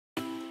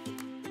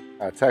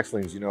Tax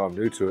liens, I'm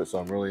new to it, so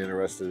I'm really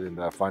interested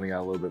in finding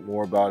out a little bit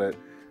more about it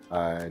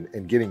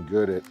and getting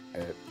good at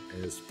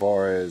as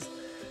far as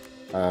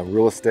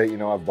real estate.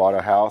 I've bought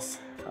a house.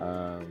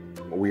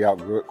 We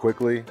outgrew it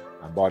quickly.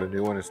 I bought a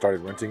new one and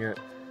started renting it.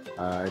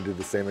 And did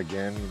the same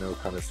again,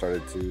 kind of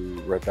started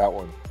to rent that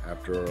one.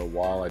 After a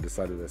while, I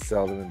decided to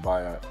sell them and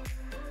buy a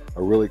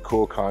really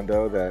cool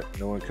condo that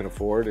no one can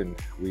afford, and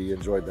we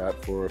enjoyed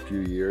that for a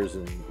few years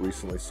and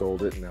recently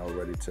sold it and now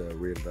we're ready to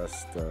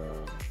reinvest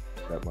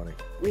that money.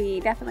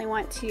 We definitely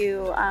want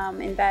to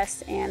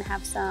invest and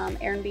have some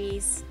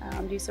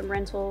Airbnbs, do some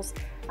rentals.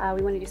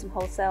 We want to do some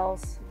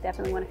wholesales,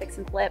 definitely want to fix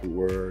and flip.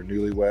 We're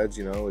newlyweds,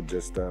 it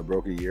just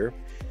broke a year,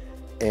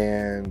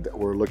 and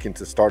we're looking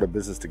to start a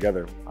business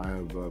together. I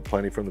have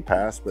plenty from the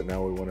past, but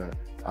now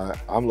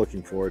I'm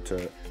looking forward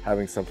to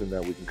having something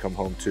that we can come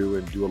home to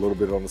and do a little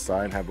bit on the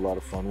side and have a lot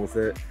of fun with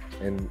it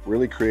and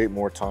really create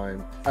more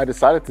time. I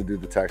decided to do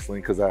the tax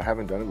lien because I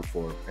haven't done it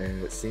before,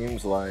 and it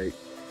seems like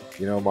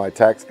my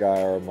tax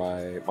guy or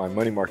my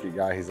money market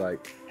guy, he's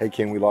like, hey,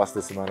 Ken, we lost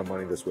this amount of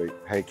money this week.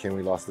 Hey, Ken,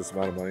 we lost this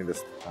amount of money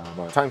this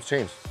month. Times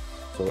change,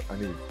 so I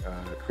need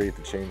to create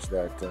the change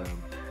that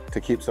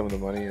to keep some of the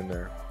money in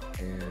there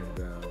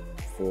and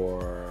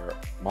for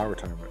my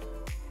retirement.